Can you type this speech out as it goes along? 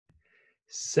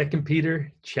Second Peter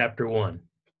chapter 1.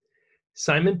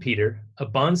 Simon Peter, a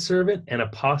bondservant and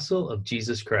apostle of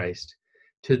Jesus Christ,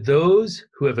 to those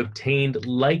who have obtained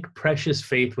like precious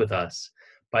faith with us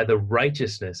by the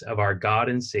righteousness of our God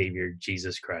and Savior,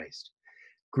 Jesus Christ.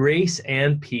 Grace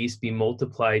and peace be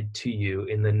multiplied to you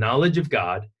in the knowledge of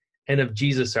God and of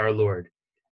Jesus our Lord,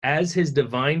 as his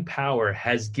divine power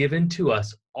has given to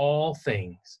us all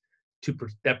things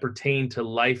that pertain to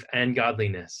life and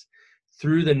godliness,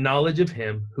 through the knowledge of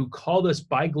him who called us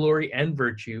by glory and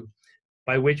virtue,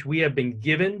 by which we have been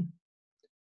given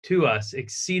to us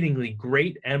exceedingly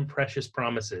great and precious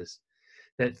promises,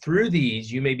 that through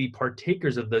these you may be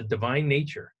partakers of the divine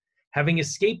nature, having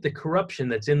escaped the corruption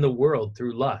that's in the world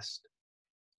through lust.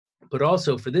 But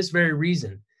also for this very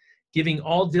reason, giving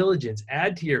all diligence,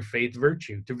 add to your faith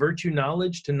virtue, to virtue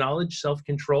knowledge, to knowledge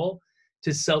self-control,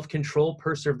 to self-control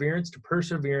perseverance, to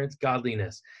perseverance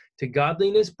godliness, to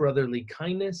godliness brotherly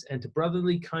kindness, and to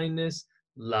brotherly kindness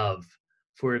love.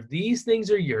 For if these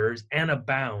things are yours and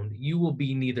abound, you will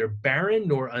be neither barren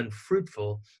nor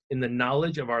unfruitful in the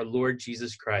knowledge of our Lord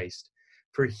Jesus Christ.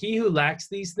 For he who lacks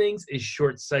these things is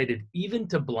short-sighted, even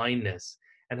to blindness,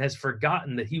 and has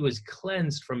forgotten that he was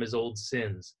cleansed from his old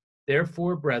sins.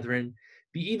 Therefore, brethren,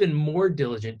 be even more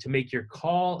diligent to make your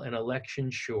call and election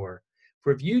sure.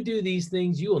 For if you do these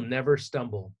things, you will never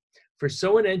stumble. For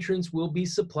so an entrance will be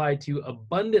supplied to you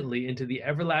abundantly into the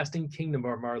everlasting kingdom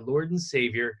of our Lord and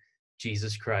Savior,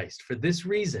 Jesus Christ. For this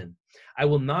reason, I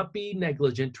will not be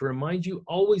negligent to remind you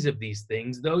always of these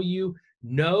things, though you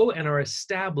know and are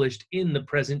established in the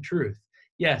present truth.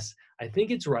 Yes, I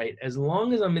think it's right, as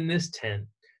long as I'm in this tent,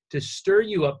 to stir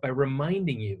you up by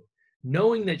reminding you,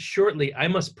 knowing that shortly I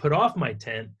must put off my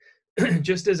tent,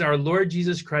 just as our Lord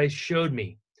Jesus Christ showed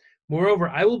me. Moreover,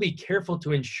 I will be careful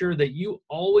to ensure that you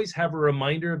always have a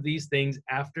reminder of these things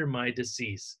after my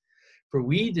decease. For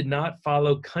we did not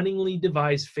follow cunningly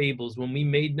devised fables when we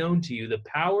made known to you the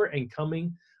power and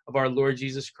coming of our Lord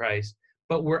Jesus Christ,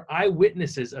 but were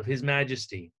eyewitnesses of his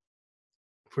majesty.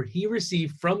 For he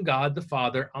received from God the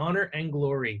Father honor and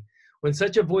glory, when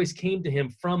such a voice came to him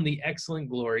from the excellent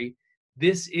glory,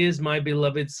 "This is my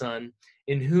beloved Son,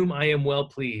 in whom I am well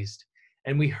pleased."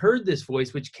 And we heard this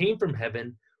voice which came from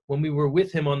heaven when we were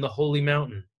with him on the holy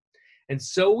mountain. And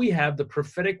so we have the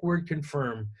prophetic word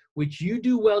confirmed, which you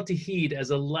do well to heed as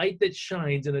a light that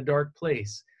shines in a dark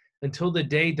place, until the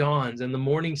day dawns and the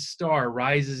morning star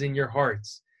rises in your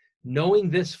hearts, knowing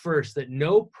this first, that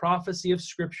no prophecy of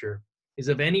Scripture is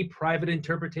of any private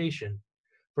interpretation.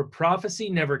 For prophecy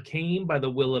never came by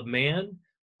the will of man,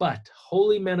 but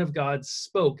holy men of God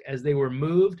spoke as they were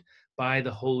moved by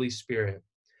the Holy Spirit.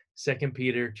 2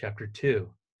 Peter chapter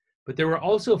 2. But there were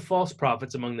also false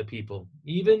prophets among the people,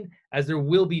 even as there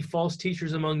will be false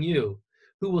teachers among you,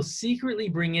 who will secretly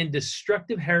bring in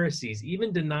destructive heresies,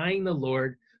 even denying the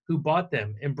Lord who bought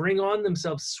them, and bring on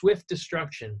themselves swift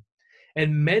destruction.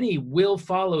 And many will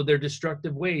follow their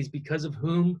destructive ways, because of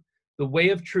whom the way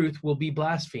of truth will be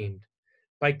blasphemed.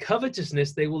 By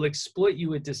covetousness they will exploit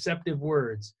you with deceptive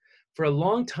words. For a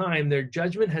long time their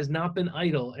judgment has not been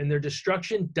idle, and their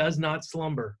destruction does not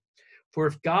slumber. For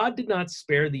if God did not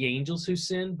spare the angels who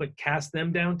sinned, but cast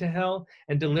them down to hell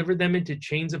and delivered them into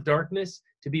chains of darkness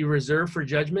to be reserved for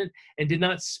judgment, and did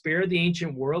not spare the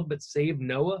ancient world, but saved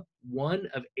Noah, one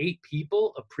of 8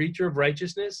 people, a preacher of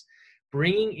righteousness,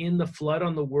 bringing in the flood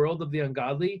on the world of the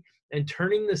ungodly, and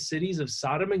turning the cities of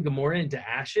Sodom and Gomorrah into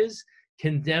ashes,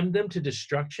 condemned them to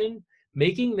destruction,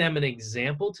 making them an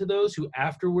example to those who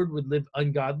afterward would live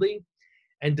ungodly,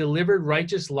 and delivered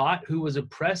righteous Lot, who was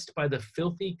oppressed by the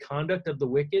filthy conduct of the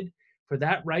wicked. For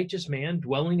that righteous man,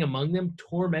 dwelling among them,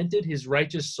 tormented his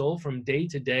righteous soul from day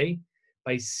to day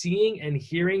by seeing and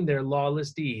hearing their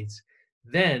lawless deeds.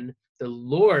 Then the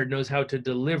Lord knows how to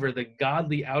deliver the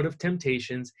godly out of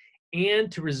temptations,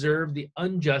 and to reserve the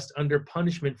unjust under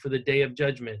punishment for the day of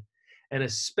judgment, and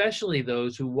especially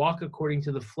those who walk according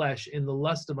to the flesh in the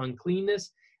lust of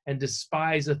uncleanness and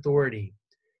despise authority.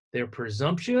 They're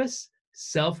presumptuous,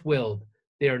 self-willed.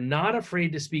 They are not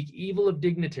afraid to speak evil of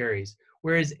dignitaries,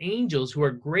 whereas angels who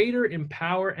are greater in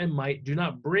power and might do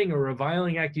not bring a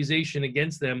reviling accusation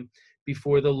against them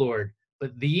before the Lord.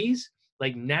 But these,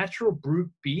 like natural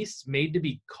brute beasts made to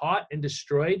be caught and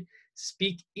destroyed,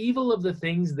 speak evil of the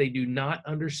things they do not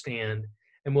understand,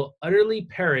 and will utterly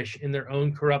perish in their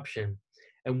own corruption,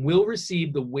 and will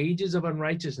receive the wages of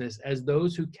unrighteousness as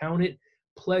those who count it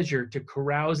pleasure to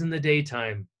carouse in the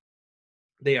daytime.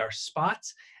 They are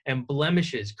spots and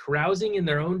blemishes, carousing in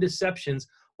their own deceptions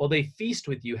while they feast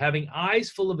with you, having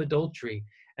eyes full of adultery,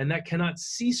 and that cannot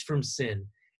cease from sin,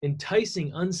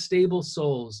 enticing unstable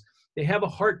souls. They have a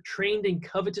heart trained in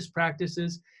covetous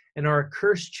practices, and are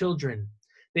accursed children.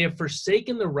 They have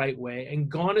forsaken the right way and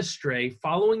gone astray,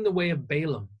 following the way of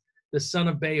Balaam, the son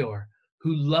of Beor,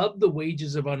 who loved the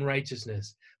wages of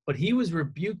unrighteousness, but he was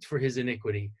rebuked for his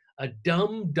iniquity. A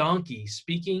dumb donkey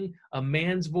speaking a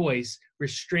man's voice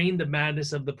restrained the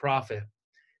madness of the prophet.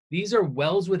 These are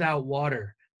wells without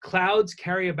water, clouds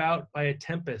carry about by a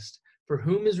tempest, for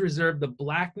whom is reserved the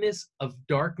blackness of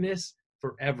darkness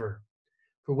forever.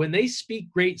 For when they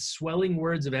speak great swelling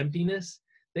words of emptiness,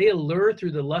 they allure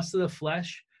through the lust of the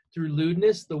flesh, through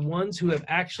lewdness, the ones who have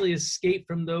actually escaped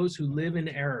from those who live in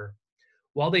error.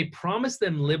 While they promise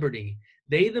them liberty,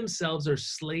 they themselves are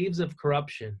slaves of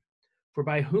corruption. For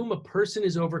by whom a person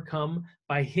is overcome,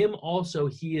 by him also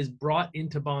he is brought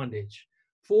into bondage.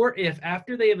 For if,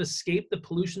 after they have escaped the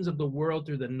pollutions of the world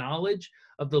through the knowledge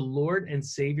of the Lord and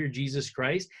Savior Jesus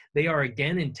Christ, they are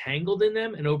again entangled in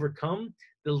them and overcome,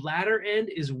 the latter end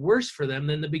is worse for them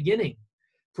than the beginning.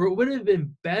 For it would have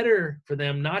been better for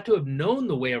them not to have known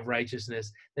the way of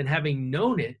righteousness than having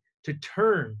known it to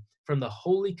turn from the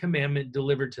holy commandment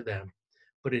delivered to them.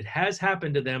 But it has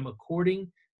happened to them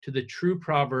according to the true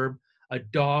proverb, a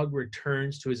dog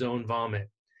returns to his own vomit,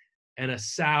 and a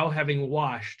sow having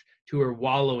washed to her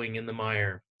wallowing in the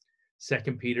mire.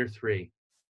 2 Peter 3.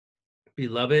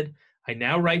 Beloved, I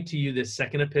now write to you this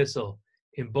second epistle,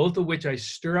 in both of which I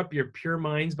stir up your pure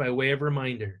minds by way of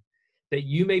reminder, that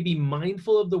you may be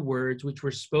mindful of the words which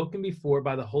were spoken before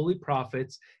by the holy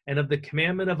prophets, and of the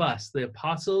commandment of us, the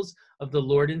apostles of the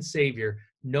Lord and Savior,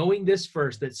 knowing this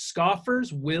first, that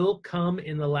scoffers will come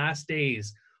in the last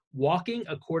days, walking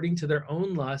according to their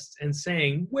own lusts, and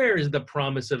saying, where is the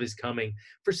promise of his coming?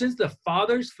 For since the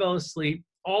fathers fell asleep,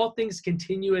 all things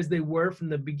continue as they were from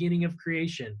the beginning of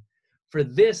creation. For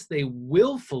this they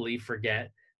willfully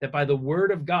forget that by the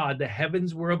word of God the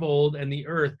heavens were of old, and the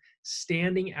earth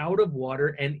standing out of water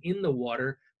and in the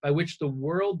water, by which the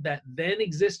world that then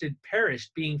existed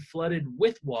perished, being flooded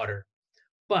with water.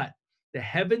 But the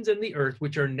heavens and the earth,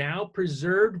 which are now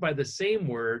preserved by the same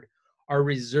word, are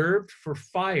reserved for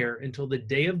fire until the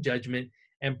day of judgment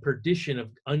and perdition of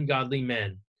ungodly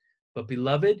men. But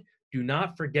beloved, do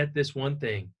not forget this one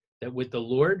thing, that with the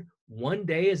Lord, one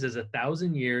day is as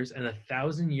 1,000 years, and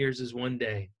 1,000 years is one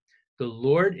day. The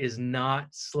Lord is not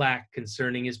slack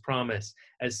concerning his promise,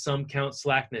 as some count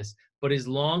slackness, but is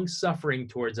long-suffering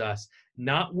towards us,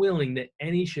 not willing that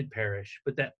any should perish,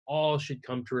 but that all should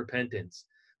come to repentance.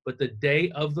 But the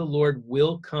day of the Lord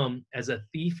will come as a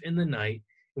thief in the night,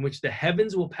 in which the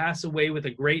heavens will pass away with a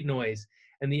great noise,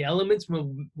 and the elements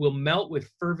will melt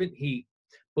with fervent heat.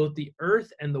 Both the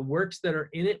earth and the works that are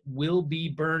in it will be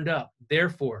burned up.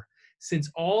 Therefore,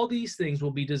 since all these things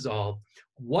will be dissolved,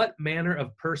 what manner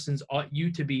of persons ought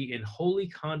you to be in holy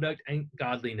conduct and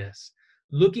godliness,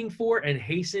 looking for and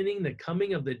hastening the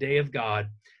coming of the day of God,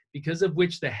 because of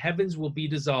which the heavens will be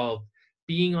dissolved,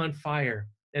 being on fire,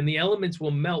 and the elements will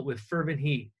melt with fervent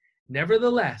heat.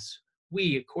 Nevertheless,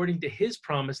 we, according to his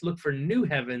promise, look for new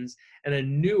heavens and a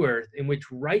new earth in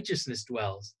which righteousness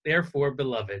dwells. Therefore,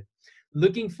 beloved,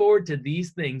 looking forward to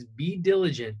these things, be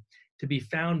diligent to be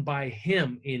found by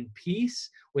him in peace,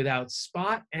 without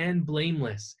spot and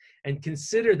blameless, and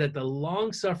consider that the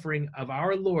long suffering of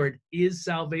our Lord is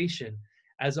salvation,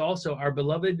 as also our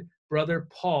beloved brother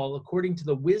Paul, according to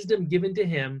the wisdom given to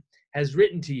him, has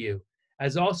written to you,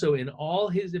 as also in all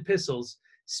his epistles,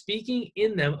 speaking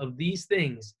in them of these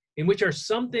things, in which are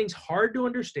some things hard to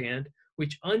understand,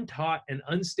 which untaught and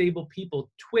unstable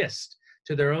people twist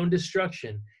to their own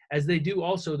destruction, as they do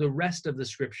also the rest of the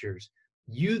scriptures.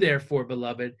 You therefore,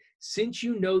 beloved, since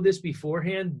you know this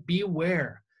beforehand,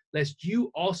 beware, lest you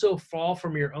also fall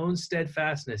from your own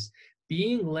steadfastness,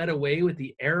 being led away with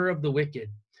the error of the wicked,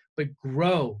 but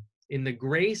grow in the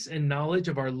grace and knowledge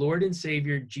of our Lord and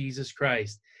Savior, Jesus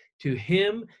Christ. To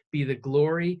him be the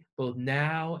glory both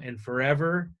now and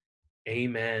forever.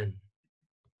 Amen.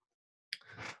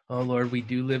 Oh, Lord, we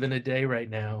do live in a day right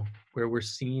now where we're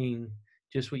seeing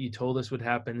just what you told us would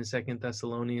happen in 2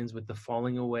 Thessalonians with the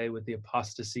falling away, with the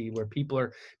apostasy, where people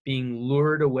are being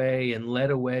lured away and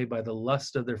led away by the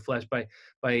lust of their flesh,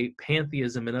 by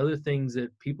pantheism and other things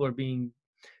that people are being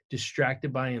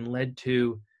distracted by and led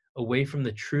to away from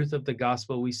the truth of the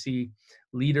gospel. We see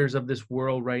leaders of this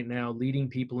world right now leading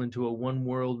people into a one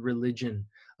world religion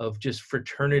of just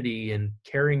fraternity and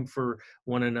caring for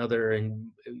one another, and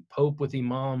Pope with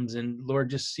imams, and Lord,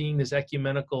 just seeing this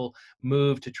ecumenical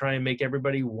move to try and make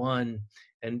everybody one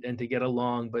and to get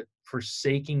along, but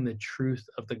forsaking the truth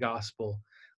of the gospel.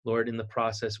 Lord, in the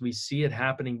process. We see it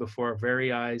happening before our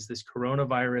very eyes. This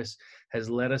coronavirus has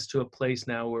led us to a place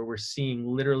now where we're seeing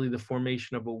literally the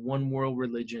formation of a one world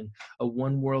religion, a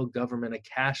one world government,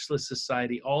 a cashless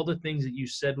society, all the things that you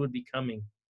said would be coming.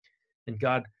 And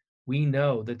God, we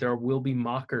know that there will be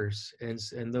mockers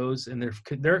and those, and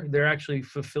they're actually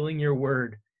fulfilling your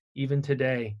word even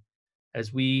today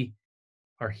as we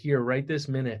are here right this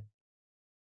minute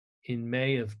in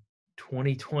May of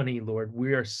 2020, Lord.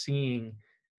 We are seeing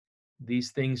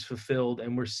these things fulfilled,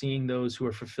 and we're seeing those who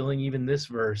are fulfilling even this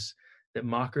verse, that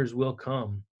mockers will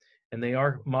come, and they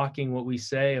are mocking what we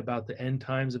say about the end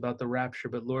times, about the rapture.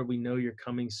 But Lord, we know you're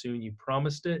coming soon. You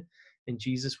promised it, and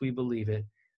Jesus, we believe it.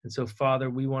 And so,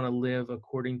 Father, we want to live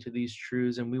according to these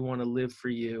truths, and we want to live for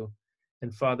you.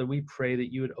 And Father, we pray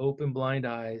that you would open blind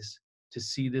eyes to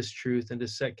see this truth and to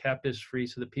set captives free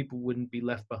so that people wouldn't be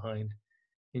left behind.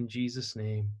 In Jesus'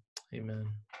 name, amen.